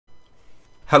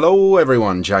Hello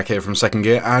everyone, Jack here from Second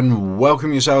Gear, and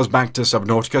welcome yourselves back to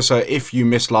Subnautica. So if you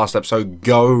missed last episode,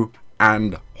 go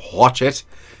and watch it.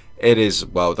 It is,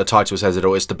 well, the title says it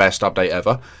all, it's the best update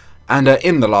ever. And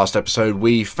in the last episode,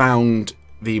 we found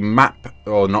the map,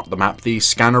 or not the map, the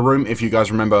scanner room, if you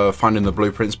guys remember finding the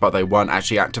blueprints, but they weren't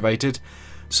actually activated.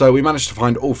 So we managed to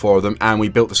find all four of them, and we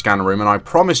built the scanner room, and I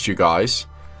promised you guys,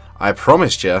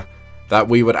 that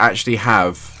we would actually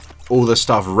have all the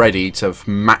stuff ready to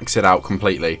max it out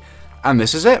completely. And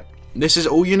this is it. This is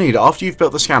all you need. After you've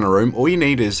built the scanner room, all you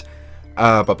need is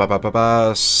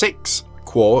 6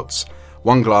 quartz,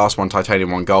 1 glass, 1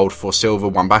 titanium, 1 gold, 4 silver,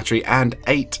 1 battery, and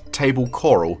 8 table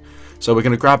coral. So we're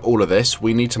going to grab all of this.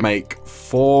 We need to make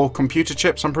 4 computer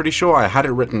chips, I'm pretty sure. I had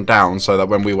it written down so that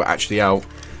when we were actually out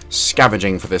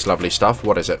scavenging for this lovely stuff.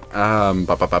 What is it?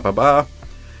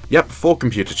 Yep, 4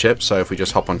 computer chips. So if we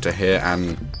just hop onto here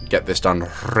and get this done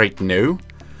right now.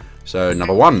 So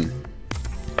number 1.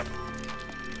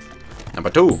 Number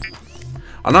 2.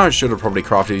 I know I should have probably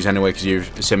crafted these anyway because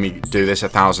you've seen me do this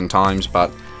 1,000 times,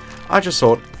 but I just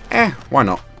thought, why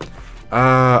not?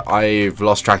 I've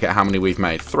lost track at how many we've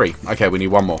made. 3. Okay, we need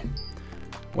 1 more.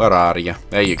 Where are you?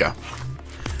 There you go.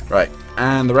 Right,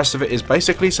 and the rest of it is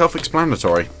basically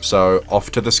self-explanatory. So off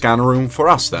to the scanner room for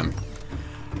us then.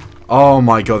 Oh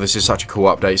my god, this is such a cool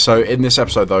update. So in this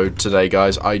episode though, today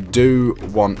guys, I do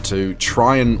want to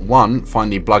try and, 1,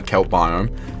 find the blood kelp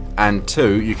biome, and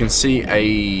 2, you can see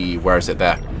a, where is it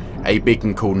there? A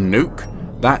beacon called Nuke.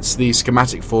 That's the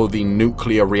schematic for the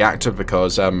nuclear reactor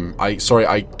because, sorry,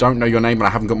 I don't know your name and I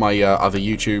haven't got my other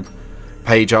YouTube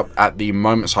page up at the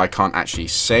moment, so I can't actually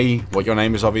say what your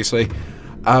name is, obviously.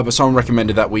 But someone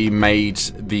recommended that we made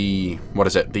the,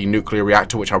 the nuclear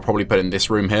reactor, which I'll probably put in this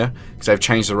room here, because they've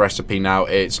changed the recipe now.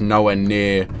 It's nowhere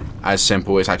near as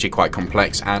simple. It's actually quite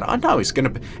complex, and I know it's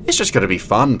just gonna be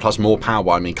fun, plus more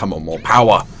power. I mean, come on, more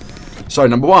power. So,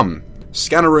 number 1,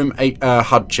 scanner room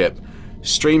HUD chip.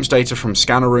 Streams data from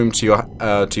scanner room to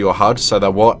your HUD, so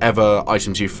that whatever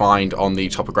items you find on the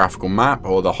topographical map,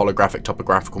 or the holographic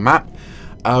topographical map,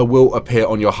 will appear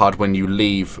on your HUD when you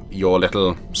leave your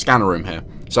little scanner room here.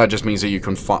 So that just means that you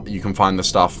can find the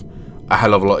stuff a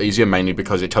hell of a lot easier, mainly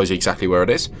because it tells you exactly where it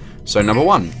is. So number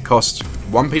 1 costs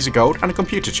 1 piece of gold and a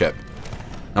computer chip.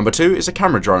 Number 2 is a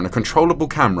camera drone, a controllable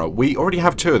camera. We already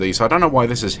have 2 of these, so I don't know why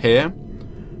this is here,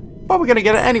 but we're gonna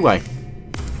get it anyway.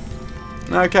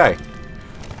 Okay.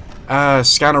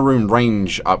 Scanner room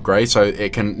range upgrade, so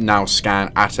it can now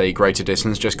scan at a greater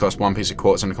distance. Just cost 1 piece of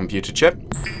quartz and a computer chip.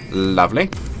 Lovely.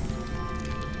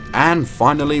 And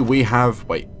finally we have,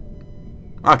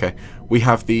 we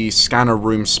have the scanner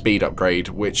room speed upgrade,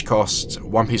 which costs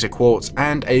 1 piece of quartz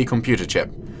and a computer chip.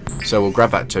 So we'll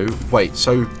grab that too. Wait,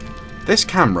 so this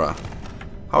camera,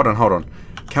 hold on.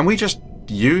 Can we just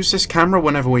use this camera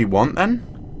whenever we want then?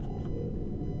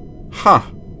 Huh,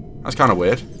 that's kind of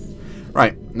weird.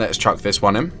 Right, let's chuck this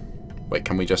one in. Wait,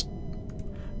 can we just...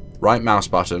 Right mouse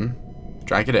button.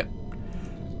 Drag it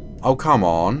in. Oh, come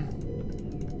on.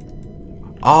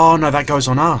 Oh, no, that goes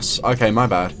on us. Okay, my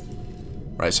bad.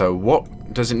 Right, so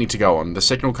what does it need to go on? The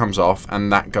signal comes off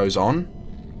and that goes on?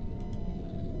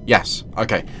 Yes,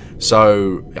 okay.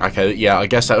 So, okay, yeah, I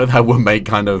guess that would make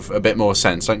kind of a bit more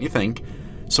sense, don't you think?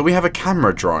 So we have a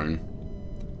camera drone.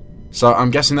 So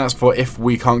I'm guessing that's for if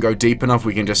we can't go deep enough,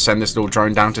 we can just send this little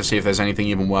drone down to see if there's anything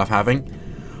even worth having.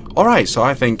 Alright, so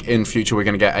I think in future we're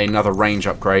going to get another range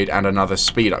upgrade and another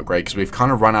speed upgrade, because we've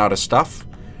kind of run out of stuff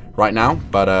right now.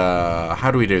 But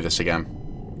how do we do this again?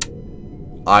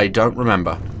 I don't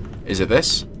remember. Is it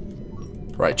this?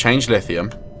 Right, change lithium.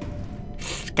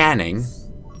 Scanning.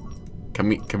 Can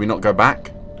we not go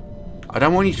back? I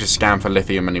don't want you to scan for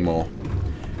lithium anymore.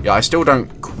 Yeah, I still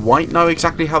don't quite know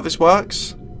exactly how this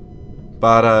works.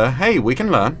 But, hey, we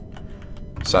can learn.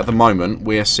 So at the moment,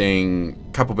 we're seeing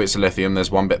a couple bits of lithium.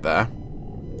 There's 1 bit there.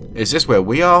 Is this where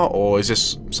we are, or is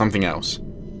this something else?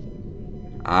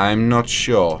 I'm not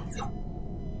sure.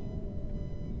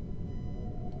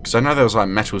 Because I know there was, like,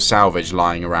 metal salvage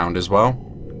lying around as well.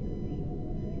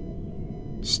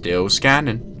 Still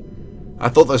scanning. I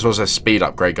thought this was a speed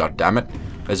upgrade, goddammit.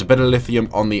 There's a bit of lithium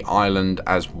on the island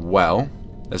as well.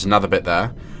 There's another bit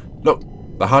there. Look.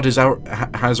 The HUD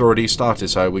has already started,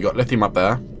 so we got lithium up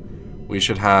there. We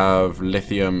should have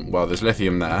lithium, well, there's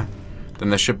lithium there. Then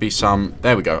there should be some,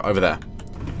 there we go, over there.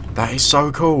 That is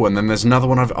so cool. And then there's another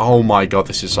one over, oh my god,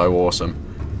 this is so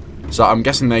awesome. So I'm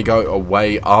guessing they go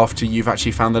away after you've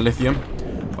actually found the lithium.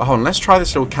 But hold on, let's try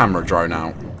this little camera drone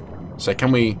out. So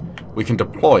can we can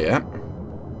deploy it.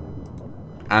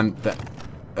 And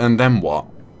then what?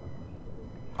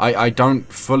 I don't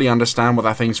fully understand what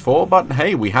that thing's for, but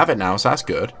hey, we have it now, so that's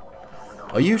good.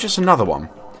 Are you just another one?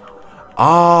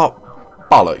 Ah,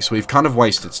 bollocks. We've kind of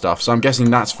wasted stuff. So I'm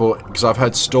guessing that's for... Because I've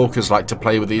heard stalkers like to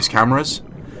play with these cameras.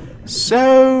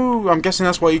 So I'm guessing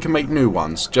that's why you can make new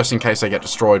ones. Just in case they get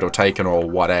destroyed or taken or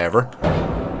whatever.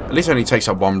 At least it only takes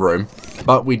up one room.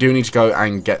 But we do need to go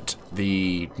and get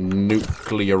the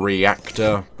nuclear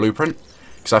reactor blueprint.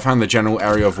 Because I found the general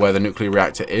area of where the nuclear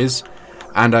reactor is.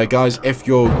 And guys, if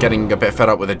you're getting a bit fed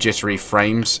up with the jittery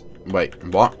frames... Wait,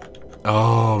 what?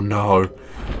 Oh, no.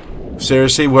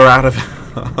 Seriously, we're out of...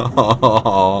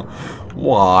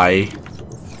 Why?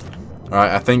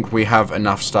 Alright, I think we have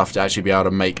enough stuff to actually be able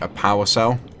to make a power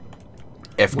cell.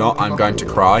 If not, I'm going to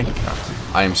cry.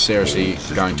 I am seriously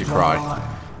going to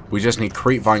cry. We just need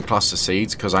creepvine cluster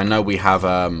seeds, because I know we have,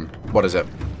 what is it?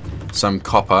 Some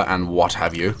copper and what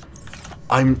have you.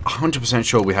 I'm 100%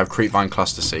 sure we have creepvine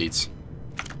cluster seeds.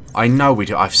 I know we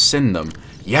do. I've seen them.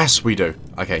 Yes, we do.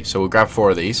 Okay, so we'll grab 4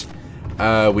 of these.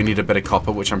 We need a bit of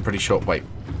copper, which I'm pretty sure... Wait.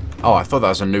 Oh, I thought that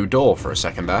was a new door for a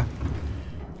second there.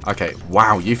 Okay,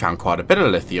 wow, you found quite a bit of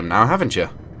lithium now, haven't you?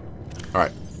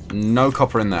 Alright, no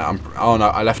copper in there. Oh no,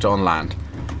 I left it on land.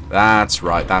 That's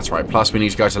right, that's right. Plus, we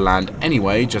need to go to land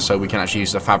anyway, just so we can actually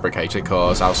use the fabricator,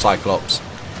 because our Cyclops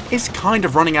is kind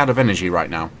of running out of energy right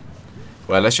now.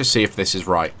 Well, let's just see if this is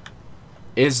right.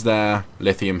 Is there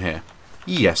lithium here?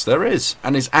 Yes, there is.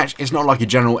 And it's not like a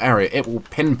general area. It will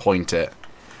pinpoint it.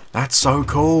 That's so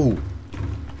cool.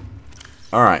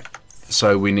 Alright,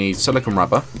 so we need silicon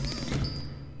rubber.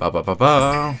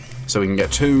 So we can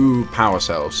get 2 power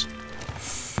cells.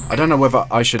 I don't know whether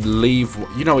I should leave...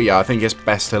 You know what, yeah, I think it's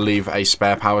best to leave a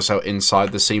spare power cell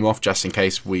inside the CMOF, just in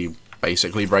case we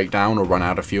basically break down or run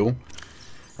out of fuel.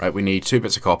 Right, we need 2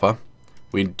 bits of copper.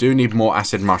 We do need more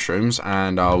acid mushrooms,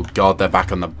 and oh god, they're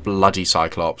back on the bloody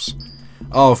Cyclops.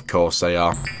 Of course they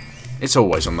are. It's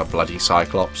always on the bloody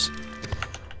Cyclops.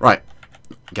 Right,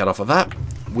 get off of that.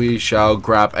 We shall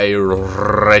grab a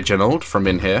Reginald from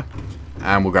in here.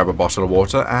 And we'll grab a bottle of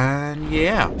water, and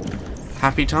yeah.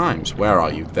 Happy times. Where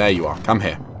are you? There you are. Come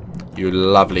here. You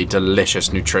lovely,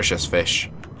 delicious, nutritious fish.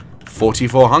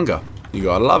 44 hunger. You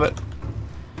gotta love it.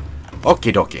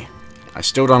 Okie dokie. I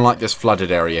still don't like this flooded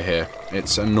area here.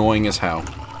 It's annoying as hell.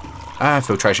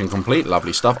 Filtration complete.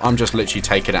 Lovely stuff. I'm just literally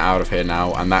taking it out of here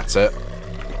now, and that's it.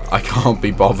 I can't be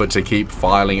bothered to keep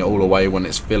filing it all away when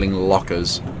it's filling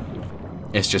lockers.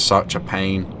 It's just such a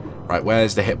pain. Right,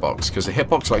 where's the hitbox? Because the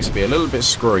hitbox likes to be a little bit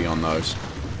screwy on those.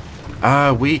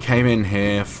 We came in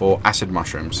here for acid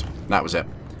mushrooms. That was it.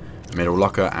 Middle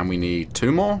locker, and we need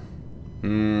 2 more?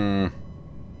 We're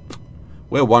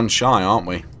 1 shy, aren't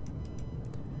we?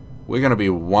 We're going to be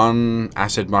 1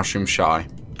 acid mushroom shy.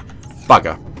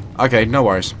 Bugger. Okay, no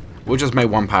worries. We'll just make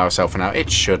 1 power cell for now. It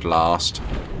should last.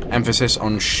 Emphasis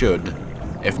on should.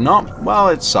 If not, well,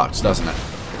 it sucks, doesn't it?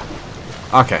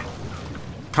 Okay.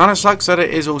 Kind of sucks that it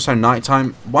is also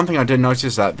nighttime. One thing I did notice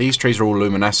is that these trees are all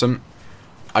luminescent.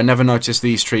 I never noticed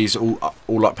these trees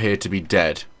all up here to be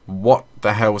dead. What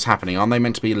the hell was happening? Aren't they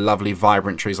meant to be lovely,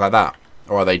 vibrant trees like that?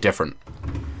 Or are they different?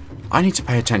 I need to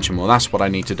pay attention more. That's what I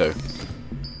need to do.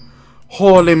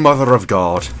 Holy Mother of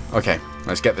God. Okay,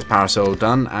 let's get this power cell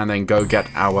done and then go get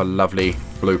our lovely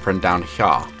blueprint down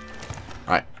here.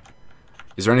 Right.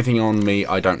 Is there anything on me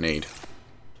I don't need?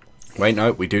 Wait,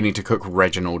 no, we do need to cook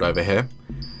Reginald over here.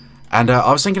 And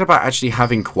I was thinking about actually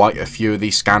having quite a few of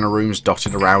these scanner rooms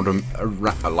dotted around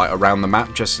around the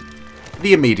map, just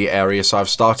the immediate area. So I've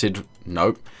started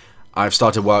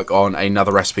work on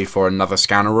another recipe for another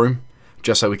scanner room,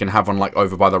 just so we can have one like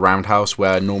over by the roundhouse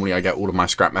where normally I get all of my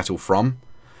scrap metal from.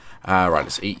 Right,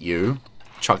 let's eat you,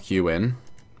 chuck you in.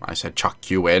 I said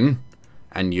chuck you in,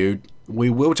 and you. We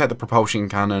will take the propulsion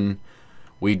cannon.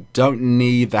 We don't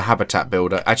need the habitat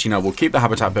builder. Actually, no, we'll keep the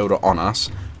habitat builder on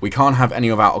us. We can't have any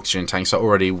of our oxygen tanks, so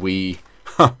already we're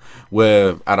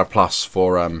at a plus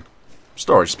for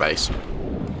storage space.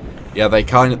 Yeah, the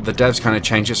devs kind of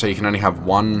change it so you can only have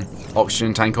 1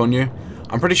 oxygen tank on you.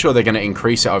 I'm pretty sure they're going to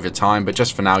increase it over time, but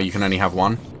just for now, you can only have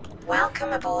 1.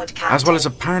 Welcome aboard, Captain. As well as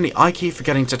apparently, I keep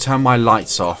forgetting to turn my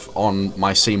lights off on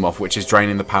my CMOF, which is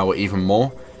draining the power even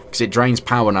more. Because it drains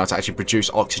power now to actually produce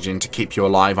oxygen to keep you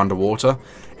alive underwater.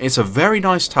 It's a very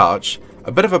nice touch.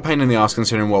 A bit of a pain in the ass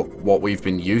considering what we've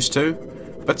been used to.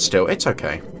 But still, it's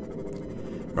okay.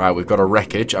 Right, we've got a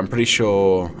wreckage. I'm pretty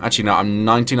sure... Actually, no, I'm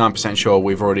 99% sure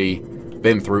we've already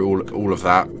been through all of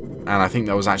that. And I think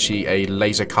there was actually a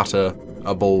laser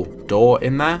cutter-able door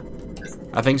in there.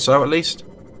 I think so, at least.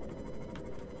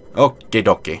 Okie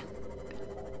dokie.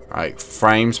 Right,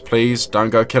 frames, please. Don't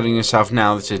go killing yourself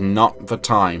now. This is not the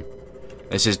time.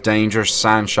 This is dangerous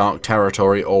sand shark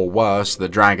territory, or worse, the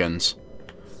dragons.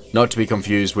 Not to be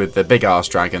confused with the big-ass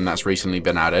dragon that's recently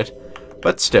been added,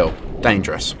 but still,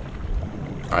 dangerous.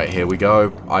 Right, here we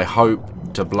go. I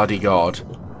hope to bloody God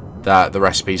that the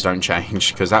recipes don't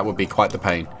change, because that would be quite the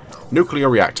pain. Nuclear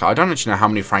reactor. I don't actually know how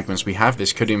many fragments we have.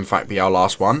 This could in fact be our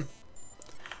last one.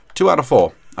 2 out of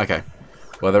 4. Okay.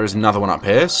 Well, there is another one up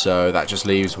here, so that just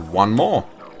leaves one more.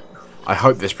 I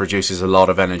hope this produces a lot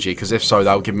of energy, because if so,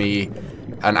 that will give me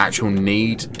an actual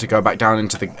need to go back down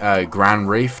into the Grand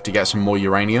Reef to get some more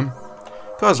uranium.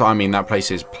 Because, I mean, that place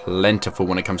is plentiful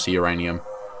when it comes to uranium.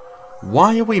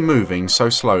 Why are we moving so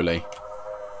slowly?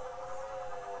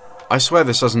 I swear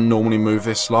this doesn't normally move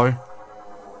this slow.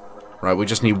 Right, we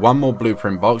just need one more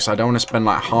blueprint box. I don't want to spend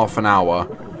like half an hour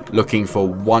looking for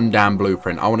one damn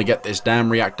blueprint. I want to get this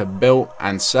damn reactor built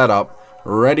and set up,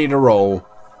 ready to roll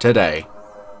today.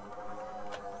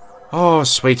 Oh,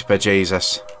 sweet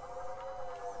bejesus.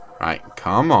 Right,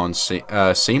 come on,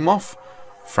 Seamoth.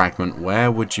 Fragment,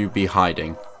 where would you be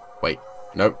hiding? Wait,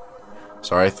 nope.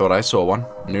 Sorry, I thought I saw one.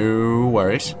 No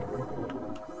worries.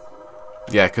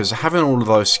 Yeah, because having all of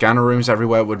those scanner rooms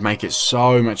everywhere would make it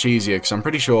so much easier, because I'm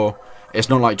pretty sure it's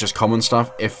not like just common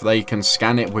stuff. If they can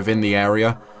scan it within the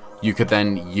area, you could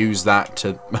then use that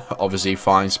to obviously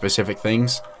find specific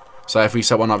things. So if we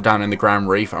set one up down in the Grand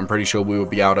Reef, I'm pretty sure we would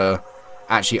be able to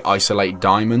actually isolate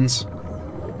diamonds.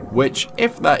 Which,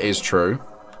 if that is true,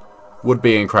 would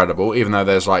be incredible, even though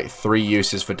there's like 3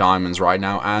 uses for diamonds right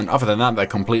now, and other than that, they're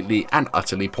completely and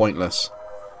utterly pointless.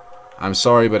 I'm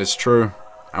sorry, but it's true.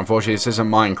 Unfortunately, this isn't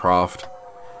Minecraft,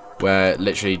 where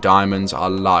literally diamonds are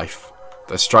life.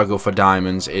 The struggle for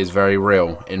diamonds is very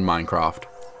real in Minecraft.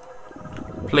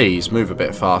 Please, move a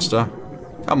bit faster.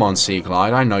 Come on, Sea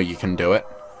Glide, I know you can do it.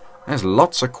 There's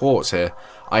lots of quartz here.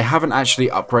 I haven't actually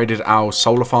upgraded our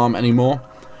solar farm anymore,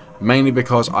 mainly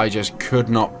because I just could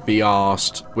not be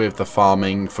arsed with the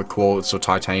farming for quartz or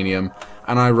titanium,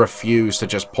 and I refuse to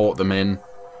just port them in.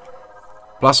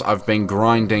 Plus, I've been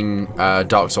grinding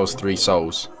Dark Souls 3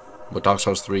 souls. Well, Dark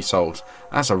Souls 3 souls.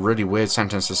 That's a really weird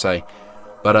sentence to say.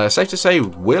 But safe to say,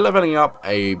 we're leveling up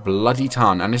a bloody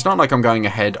ton. And it's not like I'm going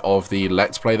ahead of the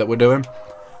Let's Play that we're doing.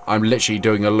 I'm literally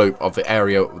doing a loop of the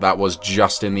area that was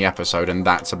just in the episode, and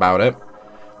that's about it.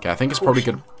 Okay, I think it's probably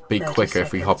going to be quicker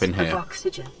if we hop in here.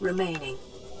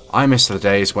 I miss the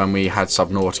days when we had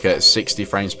Subnautica at 60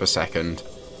 frames per second.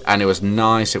 And it was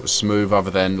nice, it was smooth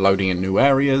other than loading in new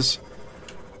areas.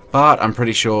 But I'm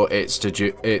pretty sure it's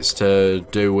to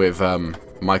do with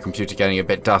my computer getting a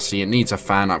bit dusty. It needs a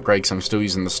fan upgrade because I'm still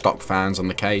using the stock fans on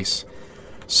the case.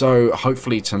 So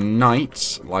hopefully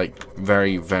tonight, like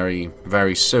very, very,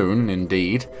 very soon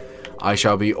indeed, I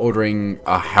shall be ordering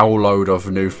a hell load of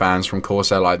new fans from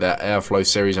Corsair, like their Airflow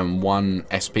Series and 1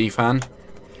 SP fan,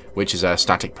 which is a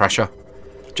static pressure,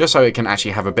 just so it can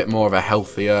actually have a bit more of a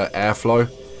healthier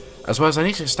airflow. As well as I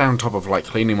need to stay on top of like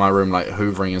cleaning my room, like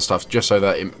hoovering and stuff, just so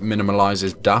that it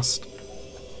minimalizes dust.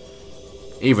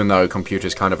 Even though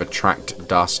computers kind of attract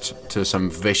dust to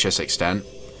some vicious extent.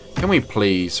 Can we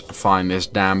please find this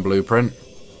damn blueprint?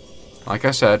 Like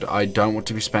I said, I don't want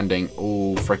to be spending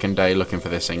all frickin' day looking for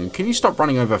this thing. Can you stop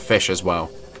running over fish as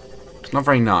well? It's not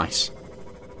very nice.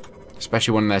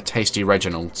 Especially when they're tasty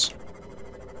Reginalds.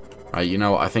 Right, you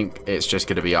know what? I think it's just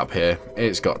going to be up here.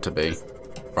 It's got to be.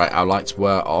 Right, our lights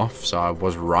were off, so I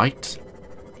was right.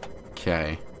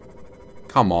 Okay.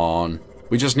 Come on.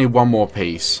 We just need one more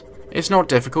piece. It's not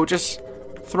difficult, just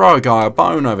throw a guy a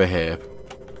bone over here.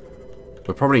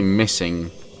 We're probably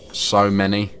missing so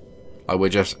many. Like we're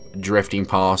just drifting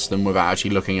past them without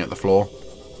actually looking at the floor.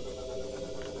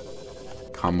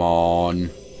 Come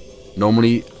on.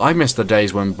 Normally, I miss the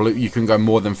days when you can go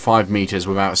more than 5 meters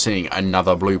without seeing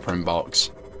another blueprint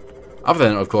box. Other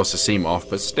than, of course, the Seamoth,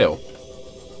 but still.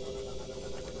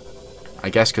 I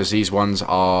guess because these ones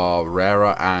are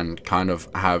rarer and kind of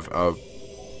have a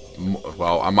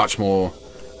much more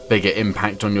bigger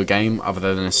impact on your game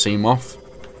other than a Seamoth.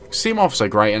 Seamoths are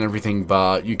great and everything,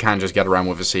 but you can just get around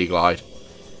with a Sea Glide,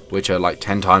 which are like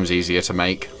 10 times easier to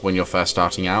make when you're first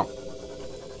starting out.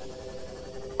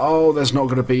 Oh, there's not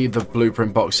going to be the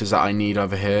blueprint boxes that I need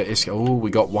over here. Oh, we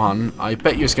got one. I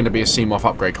bet you it's going to be a Seamoth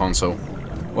upgrade console.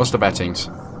 What's the bettings?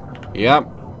 Yep,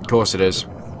 of course it is.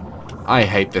 I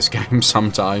hate this game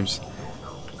sometimes.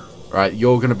 Right,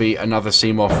 you're going to be another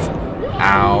Seamoth.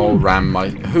 Ow, ram my...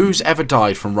 Who's ever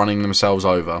died from running themselves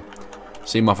over?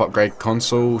 Seamoth upgrade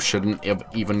console. Shouldn't have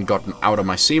even gotten out of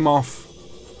my Seamoth.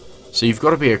 So you've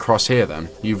got to be across here then.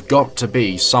 You've got to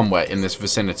be somewhere in this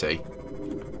vicinity.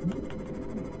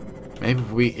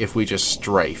 Maybe if we just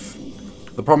strafe.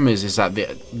 The problem is that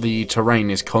the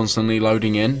terrain is constantly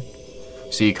loading in.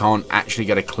 So you can't actually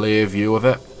get a clear view of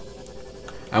it.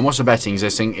 And what's the betting?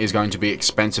 This thing is going to be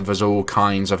expensive as all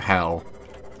kinds of hell.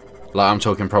 Like, I'm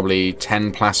talking probably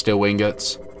 10 plasteel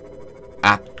ingots.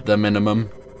 At the minimum.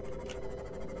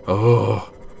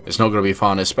 Oh, it's not going to be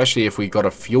fun, especially if we got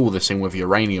to fuel this thing with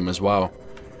uranium as well.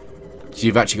 So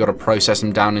you've actually got to process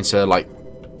them down into, like...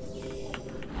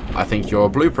 I think you're a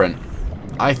blueprint.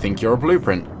 I think you're a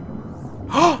blueprint.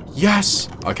 Oh, yes!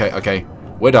 Okay, okay.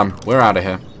 We're done. We're out of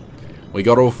here. We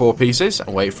got all 4 pieces.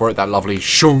 Wait for it, that lovely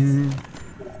shung.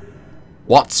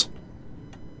 What?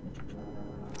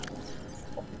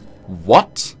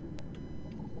 What?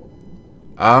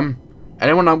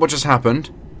 Anyone know what just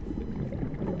happened?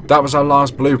 That was our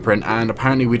last blueprint, and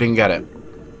apparently we didn't get it.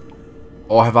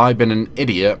 Or have I been an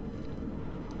idiot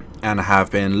and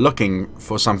have been looking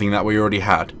for something that we already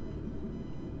had?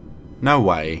 No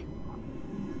way.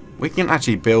 We can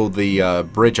actually build the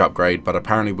bridge upgrade, but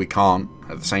apparently we can't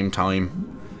at the same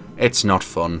time. It's not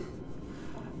fun.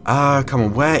 Come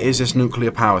on, where is this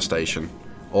nuclear power station?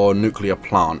 Or nuclear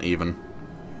plant, even?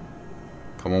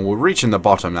 Come on, we're reaching the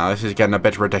bottom now. This is getting a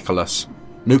bit ridiculous.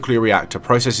 Nuclear reactor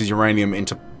processes uranium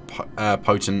into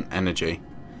potent energy.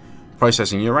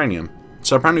 Processing uranium.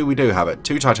 So apparently we do have it.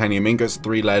 2 titanium ingots,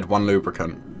 3 lead, 1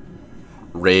 lubricant.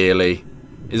 Really?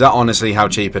 Is that honestly how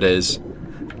cheap it is?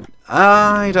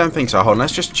 I don't think so. Hold on,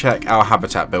 let's just check our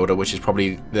habitat builder, which is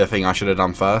probably the thing I should have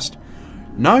done first.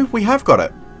 No, we have got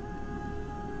it.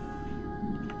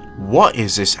 What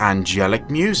is this angelic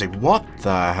music? What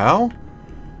the hell?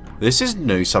 This is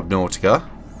new Subnautica.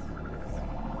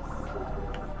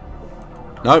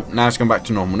 Nope, now it's gone back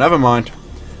to normal. Never mind.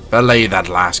 Belay that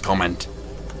last comment.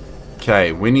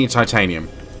 Okay, we need titanium.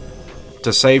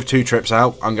 To save 2 trips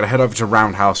out, I'm going to head over to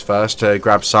Roundhouse first to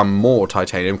grab some more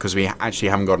titanium because we actually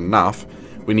haven't got enough.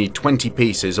 We need 20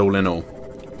 pieces all in all.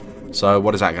 So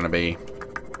what is that going to be?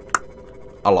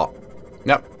 A lot.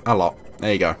 Yep, a lot.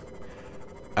 There you go.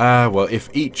 Well, if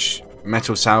each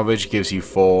metal salvage gives you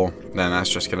 4, then that's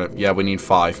just going to... Yeah, we need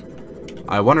 5.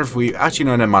 I wonder if we... Actually,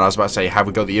 no, never mind. I was about to say, have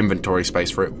we got the inventory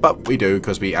space for it? But we do,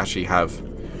 because we actually have...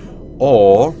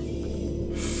 Or...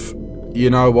 You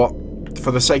know what?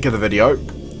 For the sake of the video,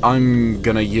 I'm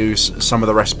going to use some of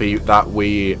the recipe that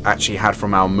we actually had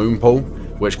from our moon pool,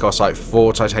 which costs like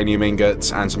 4 titanium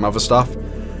ingots and some other stuff.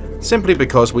 Simply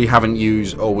because we haven't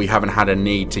used, or we haven't had a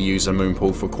need to use a moon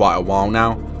pool for quite a while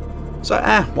now. So,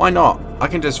 why not? I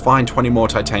can just find 20 more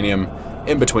titanium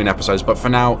in between episodes, but for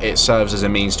now, it serves as a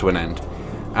means to an end.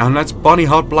 And let's bunny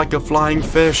hop like a flying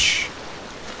fish.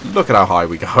 Look at how high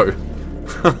we go.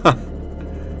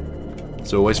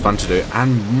 It's always fun to do.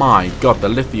 And my god, the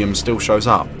lithium still shows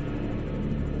up.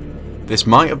 This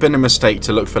might have been a mistake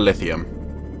to look for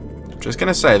lithium. Just going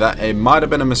to say that it might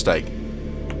have been a mistake.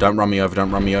 Don't run me over,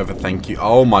 don't run me over, thank you.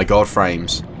 Oh my god,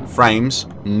 frames. Frames,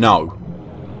 no.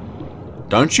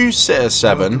 Don't you sit at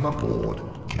 7.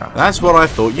 That's what I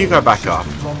thought. You go back up.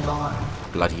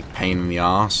 Bloody pain in the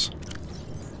arse.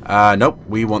 Nope,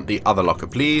 we want the other locker,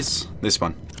 please. This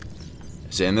one.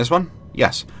 Is it in this one?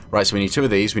 Yes. Right, so we need 2 of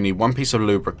these. We need 1 piece of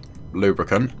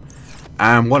lubricant.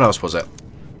 And what else was it?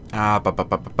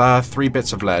 3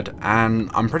 bits of lead. And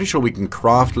I'm pretty sure we can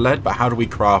craft lead, but how do we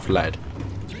craft lead?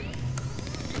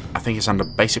 I think it's under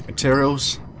basic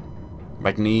materials.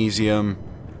 Magnesium.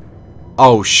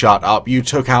 Oh, shut up. You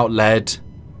took out lead.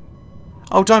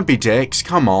 Oh, don't be dicks.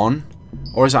 Come on.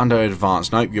 Or is it under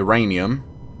advanced? Nope, uranium.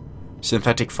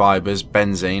 Synthetic fibers,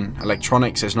 benzene.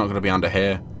 Electronics is not going to be under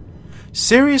here.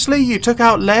 Seriously? You took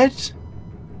out lead?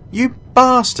 You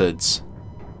bastards.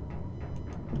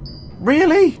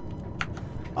 Really?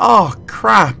 Oh,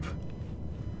 crap.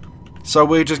 So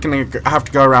we're just going to have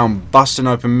to go around busting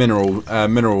open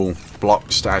mineral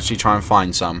blocks to actually try and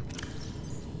find some.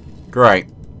 Great.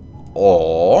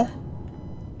 Or...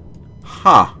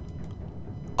 Huh.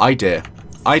 Idea.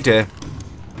 Idea.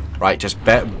 Right, just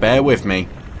bear with me.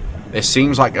 This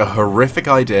seems like a horrific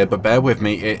idea, but bear with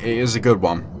me. It is a good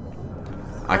one.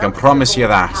 I can promise you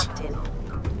that.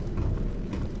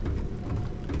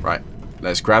 Right,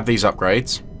 let's grab these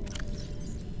upgrades.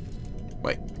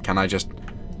 Wait, can I just...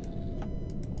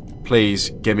 Please,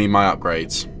 give me my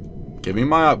upgrades. Give me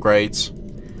my upgrades.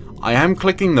 I am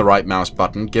clicking the right mouse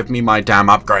button. Give me my damn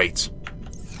upgrades.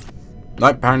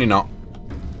 Nope, apparently not.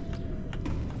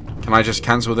 Can I just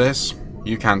cancel this?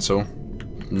 You cancel.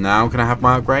 Now can I have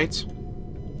my upgrades?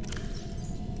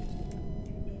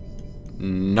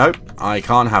 Nope, I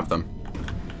can't have them.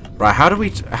 Right,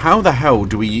 how the hell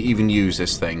do we even use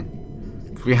this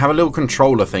thing? We have a little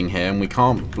controller thing here and we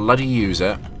can't bloody use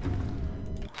it.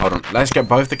 Hold on, let's get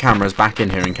both the cameras back in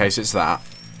here in case it's that.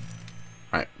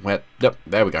 Right, yep,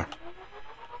 there we go.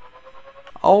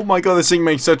 Oh my god, this thing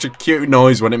makes such a cute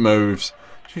noise when it moves.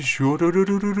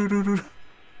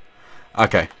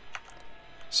 Okay.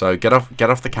 So get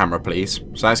off the camera, please.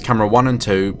 So that's camera 1 and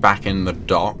 2 back in the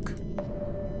dock.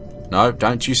 No,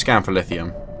 don't choose scan for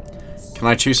lithium. Can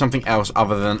I choose something else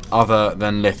other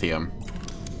than lithium?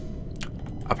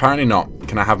 Apparently not.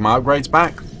 Can I have my upgrades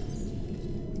back?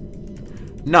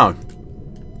 No.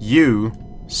 You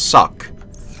suck.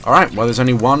 Alright, well there's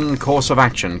only one course of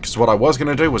action, because what I was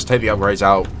going to do was take the upgrades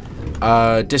out,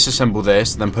 disassemble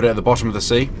this, then put it at the bottom of the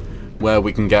sea, where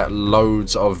we can get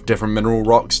loads of different mineral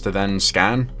rocks to then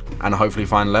scan, and hopefully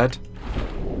find lead.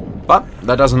 But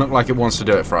that doesn't look like it wants to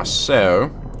do it for us, so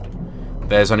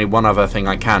there's only one other thing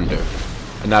I can do,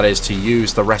 and that is to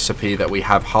use the recipe that we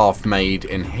have half made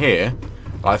in here.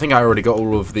 I think I already got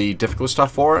all of the difficult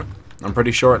stuff for it, I'm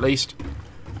pretty sure at least.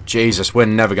 Jesus, we're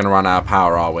never going to run out of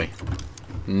power, are we?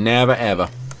 Never ever.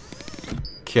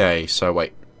 Okay, so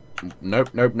wait.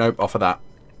 Nope, nope, nope, off of that.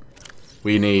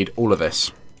 We need all of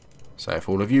this. So if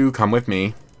all of you come with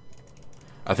me.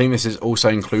 I think this is also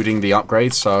including the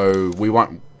upgrades, so we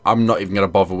won't... I'm not even going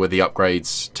to bother with the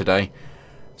upgrades today.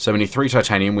 So we need 3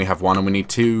 titanium, we have 1, and we need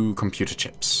 2 computer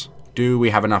chips. Do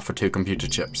we have enough for 2 computer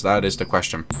chips? That is the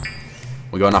question.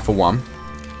 We got enough for 1.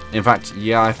 In fact,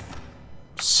 yeah,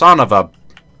 son of a...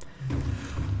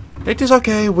 It is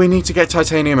okay, we need to get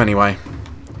titanium anyway.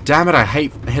 Damn it, I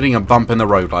hate hitting a bump in the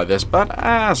road like this,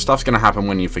 but stuff's gonna happen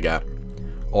when you forget.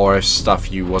 Or if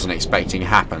stuff you wasn't expecting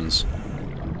happens.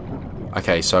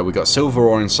 Okay, so we got silver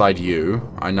ore inside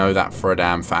you. I know that for a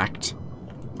damn fact.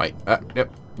 Wait,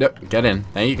 yep, get in.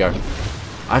 There you go.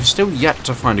 I've still yet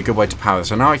to find a good way to power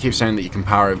this. I know I keep saying that you can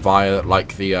power it via,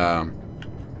 like, the,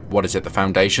 what is it, the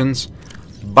foundations?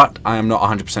 But I am not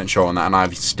 100% sure on that, and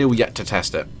I've still yet to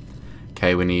test it.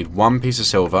 Okay, we need 1 piece of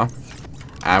silver,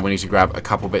 and we need to grab a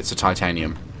couple bits of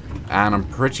titanium. And I'm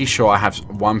pretty sure I have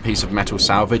 1 piece of metal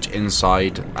salvage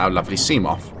inside our lovely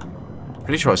Seamoth.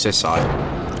 Pretty sure it's this side.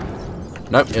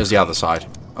 Nope, it was the other side.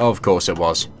 Of course it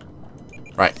was.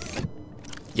 Right.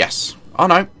 Yes. Oh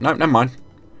no, no, never mind.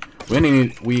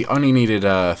 We only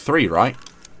needed 3, right?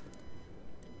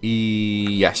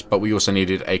 Yes, but we also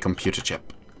needed a computer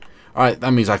chip. Alright,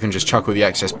 that means I can just chuck all the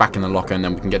excess back in the locker and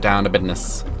then we can get down to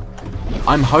business.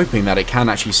 I'm hoping that it can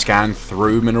actually scan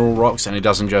through mineral rocks and it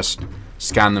doesn't just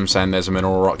scan them saying there's a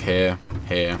mineral rock here,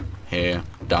 here, here,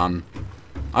 done.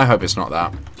 I hope it's not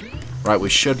that. Right, we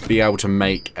should be able to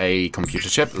make a computer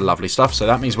chip. Lovely stuff. So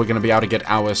that means we're going to be able to get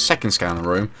our second scanner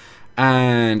room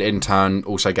and in turn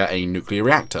also get a nuclear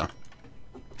reactor.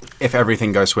 If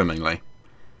everything goes swimmingly.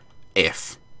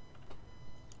 If.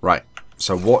 Right,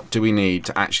 so what do we need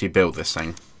to actually build this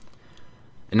thing?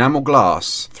 Enamel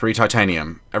glass, 3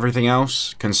 titanium. Everything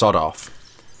else can sod off.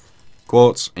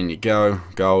 Quartz, in you go.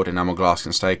 Gold, enamel glass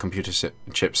can stay. Computer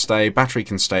chip stay. Battery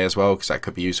can stay as well, because that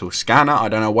could be useful. Scanner, I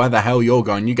don't know where the hell you're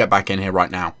going. You get back in here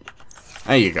right now.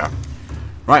 There you go.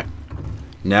 Right.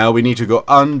 Now we need to go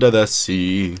under the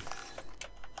sea.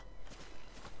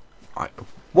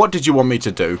 What did you want me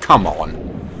to do? Come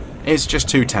on. It's just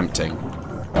too tempting.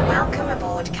 Welcome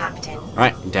aboard, Captain.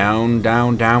 Right, down,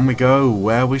 down, down we go.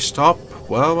 Where we stop?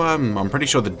 Well, I'm pretty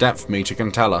sure the depth meter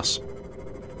can tell us.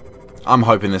 I'm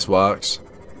hoping this works.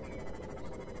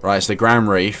 Right, it's the Grand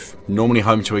Reef. Normally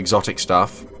home to exotic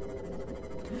stuff.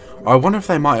 I wonder if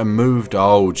they might have moved...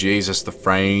 Oh, Jesus, the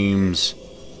frames.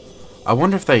 I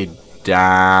wonder if they...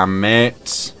 Damn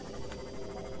it.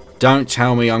 Don't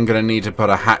tell me I'm going to need to put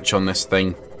a hatch on this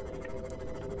thing.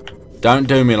 Don't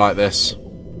do me like this.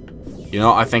 You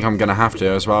know what? I think I'm going to have to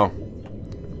as well.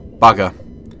 Bugger.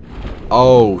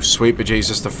 Oh, sweet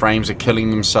bejesus, the frames are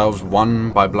killing themselves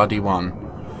one by bloody one.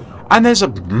 And there's a...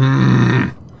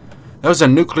 there was a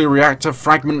nuclear reactor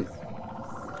fragment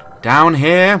down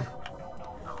here.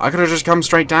 I could have just come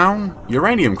straight down.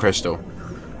 Uranium crystal.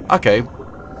 Okay,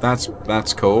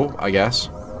 that's cool, I guess.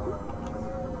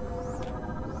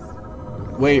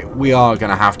 We are going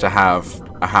to have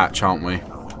a hatch, aren't we?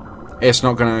 It's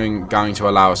not going to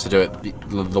allow us to do it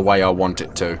the way I want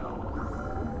it to.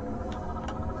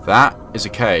 That is a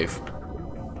cave.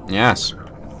 Yes.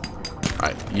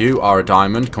 Right, you are a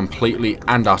diamond, completely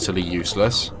and utterly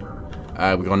useless. We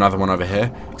got another one over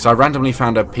here. So I randomly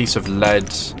found a piece of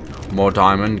lead, more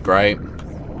diamond, great.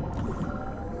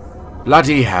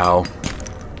 Bloody hell.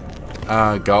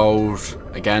 Gold,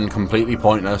 again, completely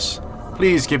pointless.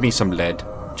 Please give me some lead.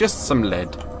 Just some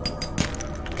lead.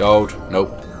 Gold,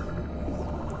 nope.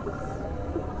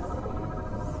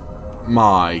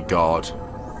 My God.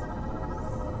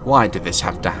 Why did this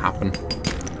have to happen?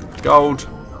 Gold.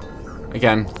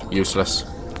 Again, useless.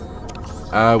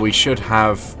 We should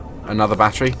have another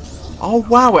battery. Oh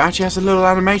wow, it actually has a little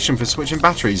animation for switching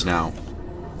batteries now.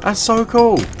 That's so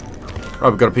cool. Right,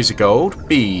 we've got a piece of gold.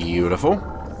 Beautiful.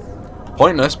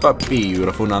 Pointless, but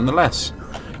beautiful nonetheless.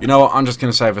 You know what, I'm just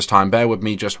going to save us time. Bear with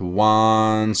me just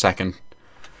 1 second.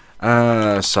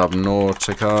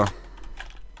 Subnautica.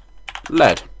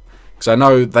 Lead. Because I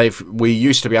know we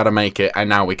used to be able to make it, and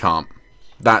now we can't.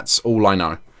 That's all I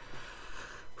know.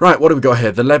 Right, what do we got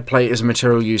here? The lead plate is a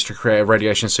material used to create a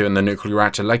radiation suit in the nuclear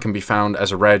reactor. Lead can be found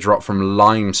as a rare drop from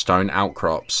limestone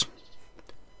outcrops.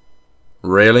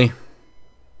 Really?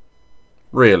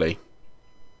 Really?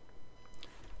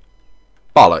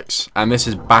 Bollocks. And this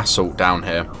is basalt down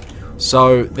here.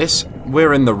 So,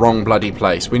 we're in the wrong bloody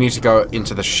place. We need to go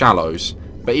into the shallows.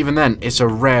 But even then, it's a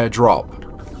rare drop.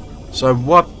 So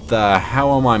what the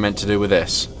hell am I meant to do with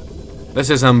this? This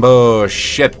is some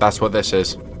bullshit, that's what this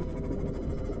is.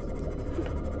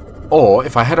 Or,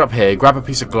 if I head up here, grab a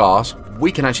piece of glass,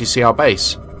 we can actually see our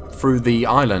base through the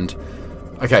island.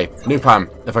 Okay, new plan.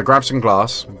 If I grab some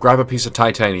glass, grab a piece of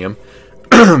titanium,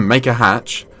 make a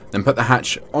hatch, then put the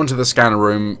hatch onto the scanner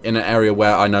room in an area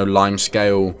where I know lime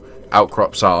scale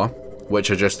outcrops are, which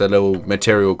are just the little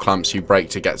material clumps you break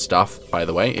to get stuff, by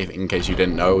the way, in case you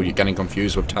didn't know, or you're getting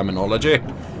confused with terminology.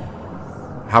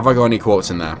 Have I got any quartz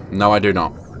in there? No, I do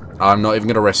not. I'm not even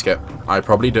going to risk it. I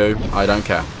probably do. I don't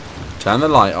care. Turn the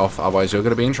light off, otherwise you're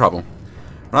going to be in trouble.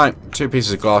 Right, 2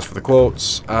 pieces of glass for the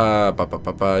quartz.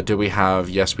 Do we have...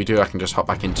 Yes, we do. I can just hop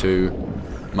back into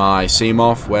my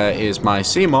Seamoth. Where is my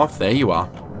Seamoth? There you are.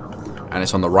 And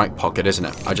it's on the right pocket, isn't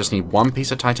it? I just need 1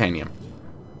 piece of titanium.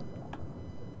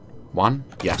 1?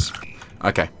 Yes.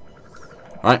 Okay.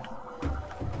 Right.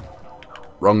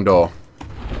 Wrong door.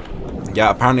 Yeah,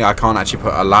 apparently I can't actually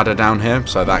put a ladder down here,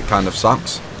 so that kind of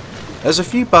sucks. There's a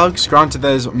few bugs. Granted,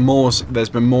 there's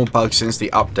been more bugs since the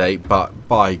update, but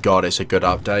by God, it's a good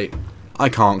update. I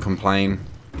can't complain.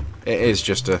 It is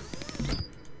just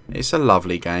it's a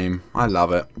lovely game. I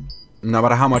love it. No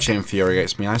matter how much it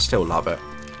infuriates me, I still love it.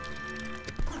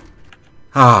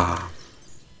 Ah.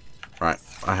 Right,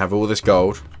 I have all this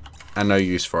gold, and no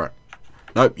use for it.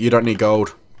 Nope, you don't need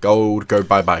gold. Gold, go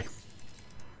bye-bye.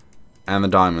 And the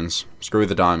diamonds. Screw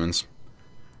the diamonds.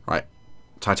 Right.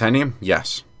 Titanium?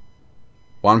 Yes.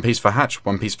 1 piece for hatch,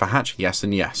 1 piece for hatch, yes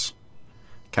and yes.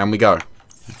 Can we go?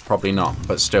 Probably not,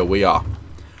 but still we are.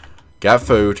 Get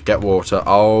food, get water.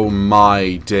 Oh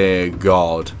my dear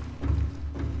God.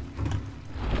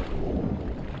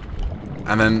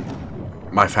 And then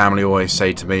my family always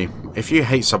say to me, if you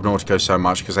hate Subnautica so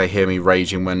much because they hear me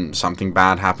raging when something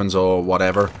bad happens or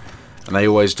whatever, and they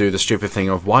always do the stupid thing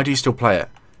of, why do you still play it?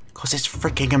 Because it's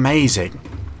freaking amazing.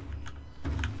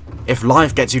 If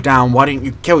life gets you down, why don't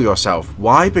you kill yourself?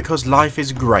 Why? Because life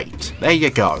is great. There you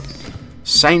go.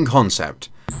 Same concept.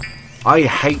 I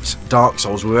hate Dark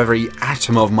Souls with every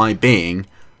atom of my being,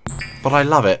 but I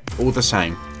love it all the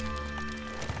same.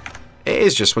 It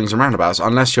is just swings and roundabouts,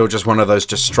 unless you're just one of those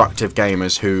destructive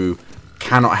gamers who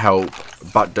cannot help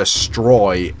but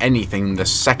destroy anything the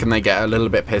second they get a little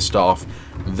bit pissed off.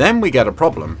 Then we get a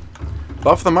problem.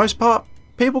 But for the most part,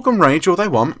 people can rage all they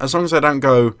want, as long as they don't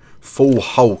go full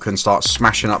Hulk and start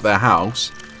smashing up their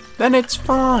house, then it's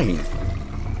fine.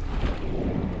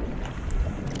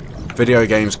 Video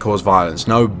games cause violence.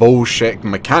 No bullshit,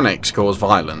 mechanics cause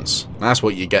violence. That's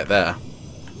what you get there.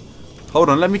 Hold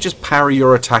on, let me just parry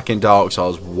your attack in Dark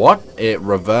Souls. What? It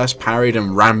reverse parried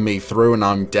and ran me through and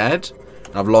I'm dead?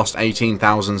 I've lost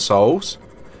 18,000 souls?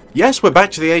 Yes, we're back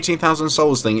to the 18,000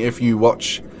 souls thing if you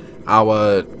watch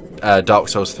our Dark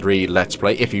Souls 3 Let's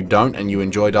Play. If you don't and you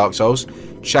enjoy Dark Souls,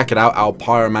 check it out. Our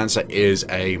Pyromancer is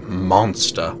a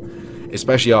monster.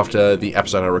 Especially after the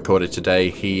episode I recorded today.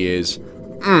 He is...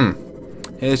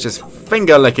 he's just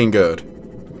finger-licking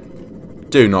good.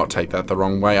 Do not take that the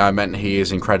wrong way. I meant he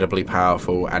is incredibly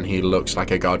powerful and he looks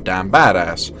like a goddamn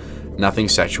badass. Nothing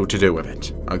sexual to do with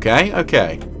it. Okay?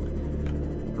 Okay.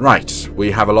 Right.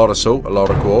 We have a lot of salt, a lot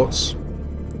of quartz.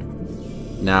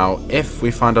 Now, if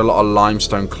we find a lot of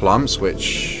limestone clumps,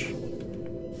 which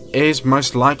is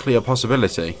most likely a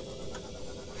possibility.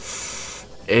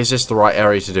 Is this the right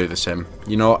area to do this in?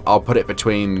 You know what? I'll put it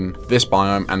between this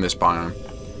biome and this biome.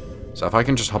 So if I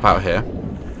can just hop out here.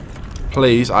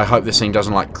 Please, I hope this thing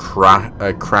doesn't like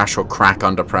crash or crack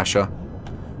under pressure.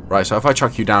 Right, so if I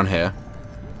chuck you down here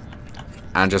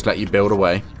and just let you build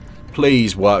away.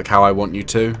 Please work how I want you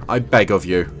to. I beg of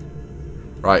you.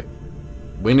 Right.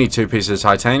 We need 2 pieces of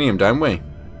titanium, don't we?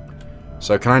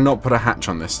 So can I not put a hatch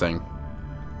on this thing?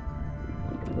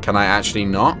 Can I actually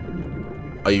not?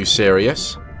 Are you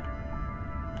serious?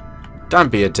 Don't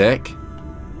be a dick.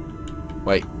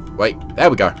 Wait, wait. There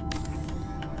we go.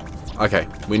 Okay,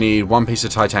 we need 1 piece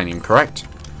of titanium, correct?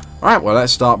 Alright, well,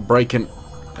 let's start breaking...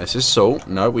 This is salt.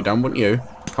 No, we don't want you.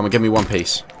 Come on, give me 1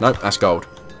 piece. Nope, that's gold.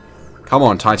 Come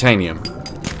on, titanium.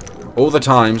 All the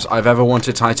times I've ever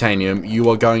wanted titanium, you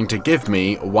are going to give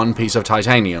me 1 piece of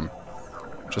titanium.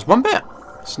 Just 1 bit.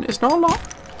 It's not a lot.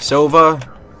 Silver.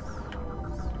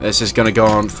 This is going to go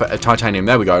on for titanium.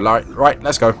 There we go. Right,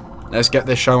 let's go. Let's get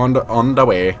this show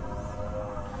underway.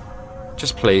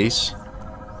 Just please.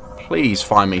 Please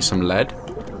find me some lead.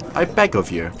 I beg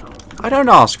of you. I don't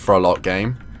ask for a lot,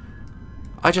 game.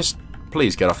 I just...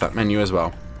 Please get off that menu as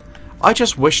well. I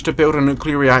just wish to build a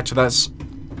nuclear reactor that's...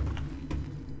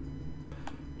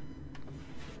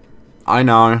 I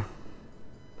know.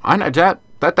 I know,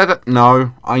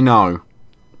 no, I know.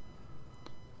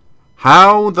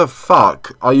 How the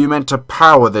fuck are you meant to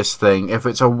power this thing if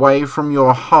it's away from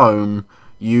your home,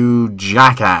 you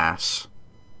jackass?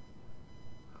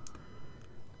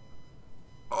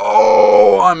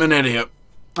 Oh, I'm an idiot.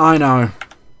 I know.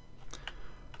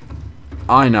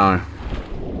 I know.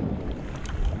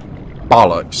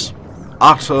 Bollocks.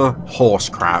 Utter horse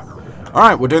crap.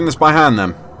 Alright, we're doing this by hand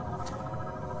then.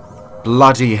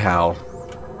 Bloody hell.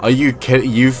 Are you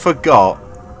kidding? You forgot.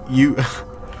 You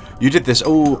did this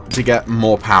all to get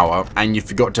more power, and you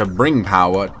forgot to bring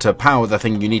power to power the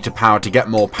thing you need to power to get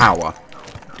more power.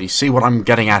 Do you see what I'm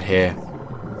getting at here?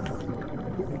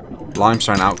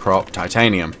 Limestone outcrop,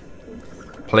 titanium.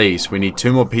 Please, we need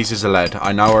 2 more pieces of lead.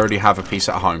 I know I already have a piece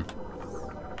at home.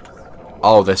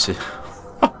 Oh, this is...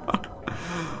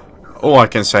 All I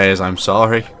can say is I'm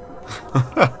sorry.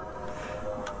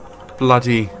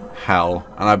 Bloody hell.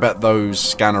 And I bet those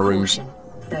scanner rooms...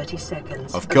 30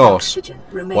 seconds. Of course.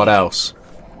 What else?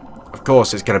 Of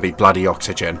course it's going to be bloody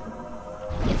oxygen.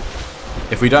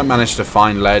 If we don't manage to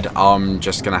find lead, I'm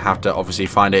just going to have to obviously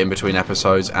find it in between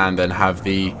episodes and then have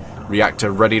the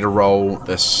reactor ready to roll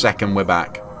the second we're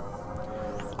back.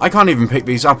 I can't even pick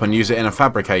these up and use it in a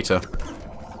fabricator.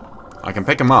 I can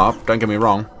pick them up, don't get me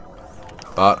wrong.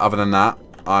 But other than that,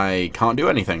 I can't do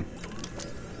anything.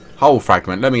 Hull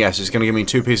fragment. Let me guess, it's going to give me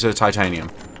 2 pieces of titanium.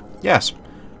 Yes.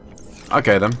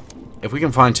 Okay then. If we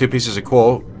can find 2 pieces of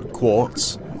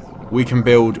quartz, we can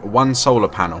build 1 solar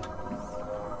panel.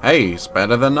 Hey, it's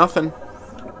better than nothing.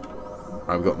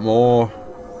 Right, we've got more.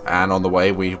 And on the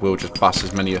way, we will just bust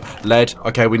as many... Lead.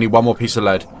 Okay, we need 1 more piece of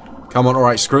lead. Come on,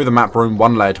 alright, screw the map room.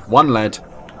 1 lead. 1 lead.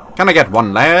 Can I get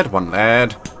 1 lead? 1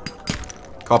 lead.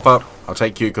 Copper. I'll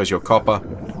take you because you're copper.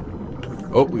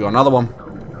 Oh, we got another one.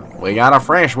 We got a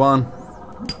fresh one.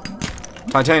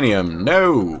 Titanium.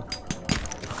 No.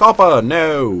 Copper.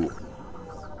 No.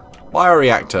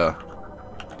 Bioreactor.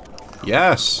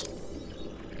 Yes.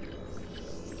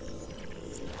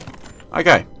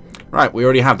 Okay. Right, we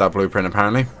already have that blueprint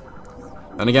apparently.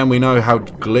 And again, we know how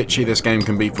glitchy this game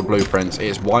can be for blueprints.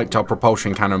 It's wiped our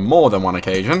propulsion cannon more than one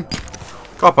occasion.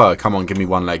 Copper, come on, give me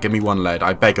 1 lead. Give me 1 lead.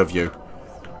 I beg of you.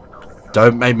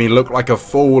 Don't make me look like a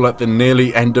fool at the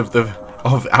nearly end of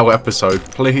our episode,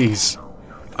 please.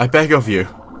 I beg of you.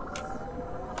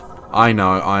 I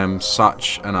know, I am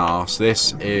such an arse.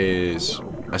 This is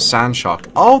a sand shark.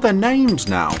 Oh, they're named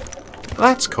now.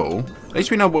 That's cool. At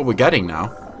least we know what we're getting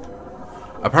now.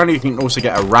 Apparently you can also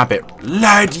get a rabbit.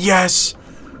 Lead, yes!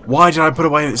 Why did I put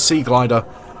away the sea glider?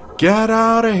 Get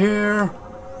out of here!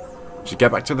 Just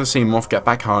get back to the sea morph, get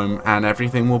back home, and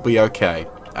everything will be okay.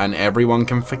 And everyone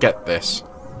can forget this.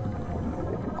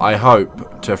 I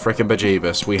hope, to frickin'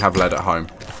 bejeebus, we have lead at home.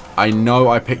 I know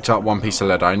I picked up 1 piece of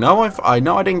lead. I know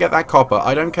I didn't get that copper.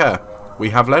 I don't care. We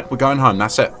have lead, we're going home,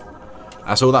 that's it.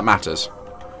 That's all that matters.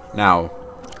 Now,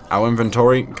 our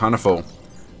inventory, kind of full.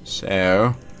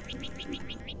 So...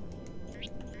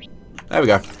 There we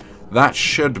go. That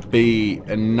should be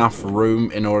enough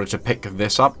room in order to pick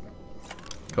this up.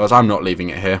 Because I'm not leaving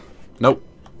it here. Nope.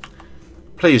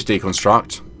 Please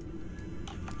deconstruct.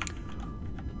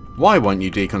 Why won't you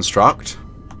deconstruct?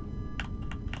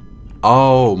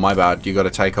 Oh, my bad. You got to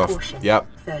take off. Caution. Yep.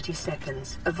 30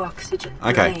 seconds of oxygen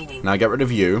okay. remaining. Now get rid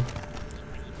of you.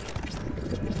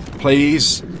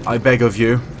 Please, I beg of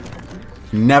you.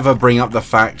 Never bring up the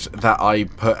fact that I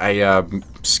put a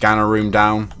scanner room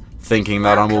down, thinking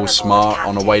that I'm all smart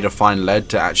on a way to find lead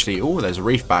to actually... Oh, there's a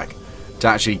reef back. To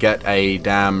actually get a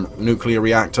damn nuclear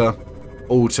reactor.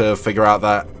 All to figure out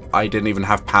that I didn't even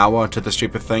have power to the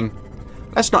stupid thing.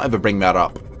 Let's not ever bring that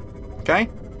up. Okay?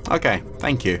 Okay,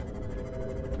 thank you.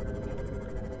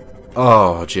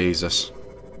 Oh, Jesus.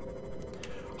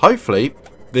 Hopefully,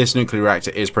 this nuclear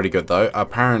reactor is pretty good, though.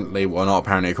 Apparently, well, not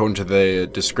apparently, according to the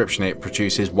description, it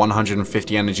produces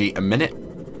 150 energy a minute.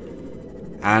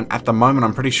 And at the moment,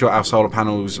 I'm pretty sure our solar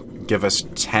panels give us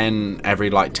 10 every,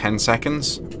 like, 10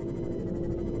 seconds.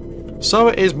 So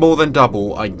it is more than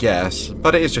double, I guess,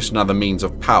 but it is just another means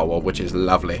of power, which is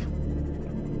lovely.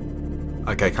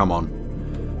 Okay, come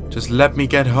on. Just let me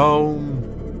get home.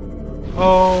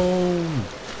 Home.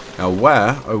 Now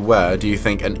where, oh where, do you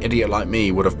think an idiot like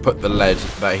me would have put the lead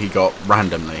that he got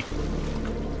randomly?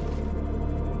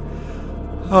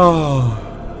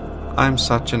 Oh, I'm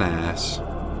such an ass.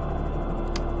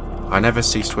 I never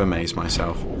cease to amaze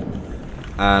myself.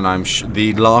 And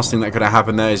the last thing that could have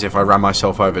happened there is if I ran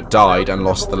myself over, died, and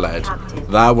lost the lead.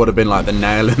 That would have been like the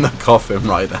nail in the coffin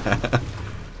right there.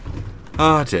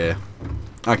 Oh dear.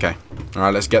 Okay.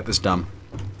 Alright, let's get this done.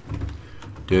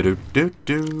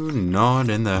 Do-do-do-do. Not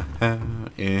in the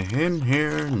in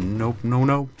here. Nope, no,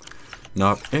 no.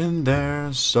 Not in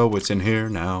there, so it's in here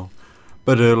now.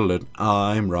 But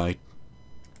I'm right.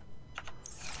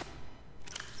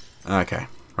 Okay.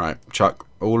 Right. Chuck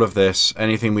all of this.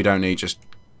 Anything we don't need, just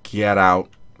get out,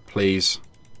 please.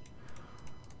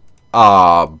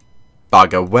 Ah,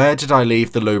 bugger. Where did I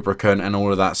leave the lubricant and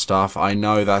all of that stuff? I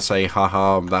know that's a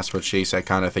haha, that's what she said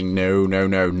kind of thing. No, no,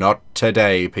 no. Not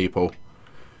today, people.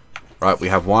 Right, we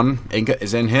have one. Ingot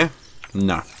is in here.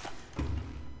 No.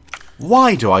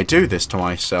 Why do I do this to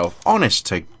myself? Honest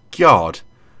to God.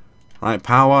 Right,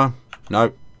 power.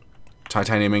 Nope.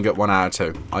 Titanium ingot, 1 out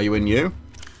of 2. Are you in you?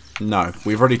 No.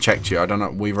 We've already checked you. I don't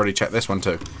know. We've already checked this one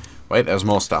too. Wait, there's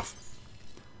more stuff.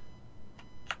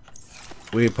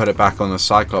 We put it back on the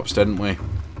Cyclops, didn't we?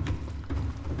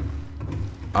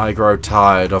 I grow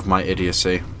tired of my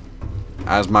idiocy.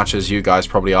 As much as you guys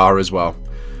probably are as well.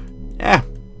 Yeah.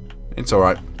 It's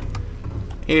alright.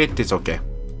 It is okay.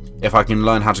 If I can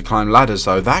learn how to climb ladders,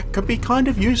 though, that could be kind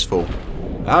of useful.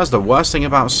 That was the worst thing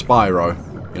about Spyro.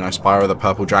 You know, Spyro the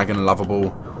Purple Dragon,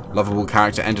 lovable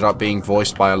character, ended up being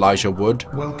voiced by Elijah Wood.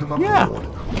 Welcome aboard.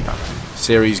 Yeah.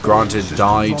 Series granted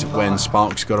died when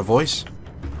Sparks got a voice.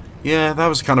 Yeah, that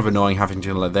was kind of annoying having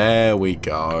to... There we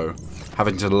go.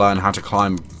 Having to learn how to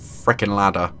climb frickin'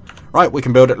 ladder. Right, we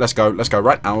can build it. Let's go. Let's go.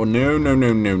 Right now. No, no,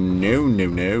 no, no, no, no,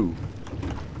 no.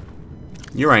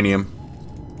 Uranium.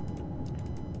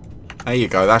 There you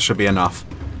go. That should be enough.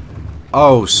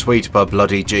 Oh, sweet but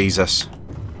bloody Jesus.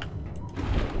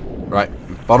 Right.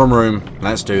 Bottom room.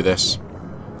 Let's do this.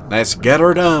 Let's get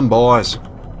her done, boys.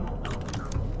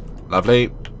 Lovely.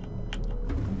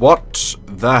 What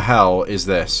the hell is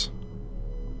this?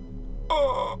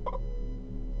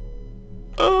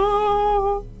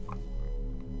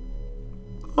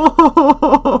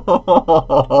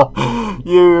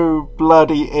 You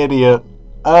bloody idiot.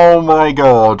 Oh my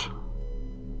god.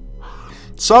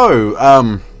 So,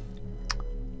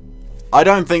 I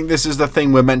don't think this is the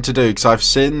thing we're meant to do, because I've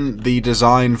seen the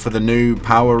design for the new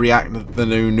power reactor, the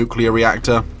new nuclear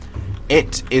reactor.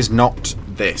 It is not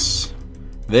this.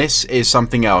 This is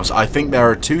something else. I think there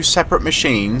are 2 separate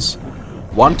machines,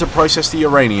 one to process the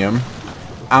uranium,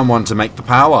 and one to make the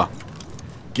power.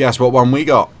 Guess what one we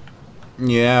got?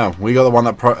 Yeah, we got the one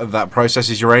that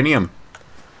processes uranium.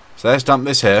 So let's dump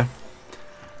this here,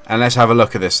 and let's have a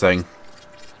look at this thing.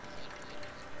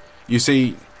 You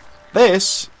see,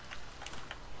 this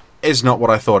is not what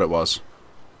I thought it was.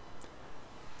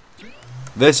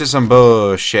 This is some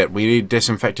bullshit. We need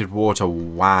disinfected water.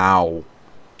 Wow.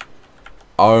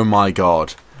 Oh my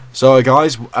god. So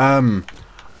guys, I'm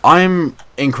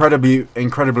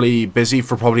incredibly busy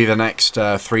for probably the next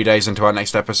 3 days until our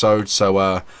next episode.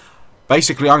 So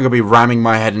basically I'm going to be ramming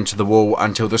my head into the wall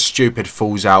until the stupid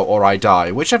falls out or I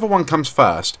die. Whichever one comes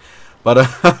first. But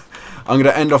I'm going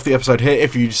to end off the episode here.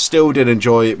 If you still did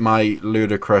enjoy my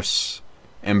ludicrous,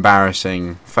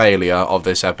 embarrassing failure of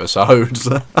this episode,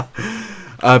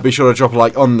 be sure to drop a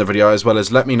like on the video, as well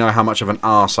as let me know how much of an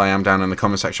arse I am down in the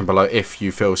comment section below if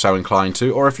you feel so inclined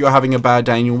to, or if you're having a bad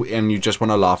day and you just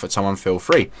want to laugh at someone, feel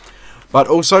free. But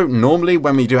also, normally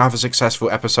when we do have a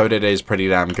successful episode, it is pretty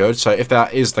damn good. So if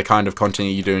that is the kind of content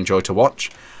you do enjoy to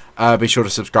watch, be sure to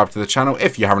subscribe to the channel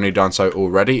if you haven't done so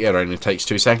already. It only takes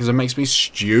 2 seconds and makes me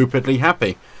stupidly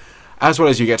happy. As well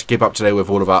as you get to keep up to date with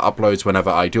all of our uploads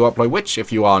whenever I do upload, which,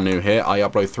 if you are new here, I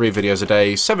upload 3 videos a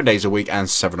day, 7 days a week, and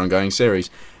 7 ongoing series.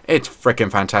 It's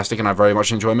freaking fantastic, and I very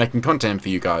much enjoy making content for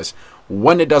you guys.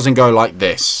 When it doesn't go like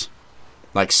this.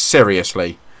 Like,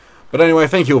 seriously. But anyway,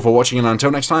 thank you all for watching, and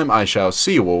until next time, I shall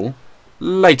see you all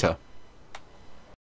later.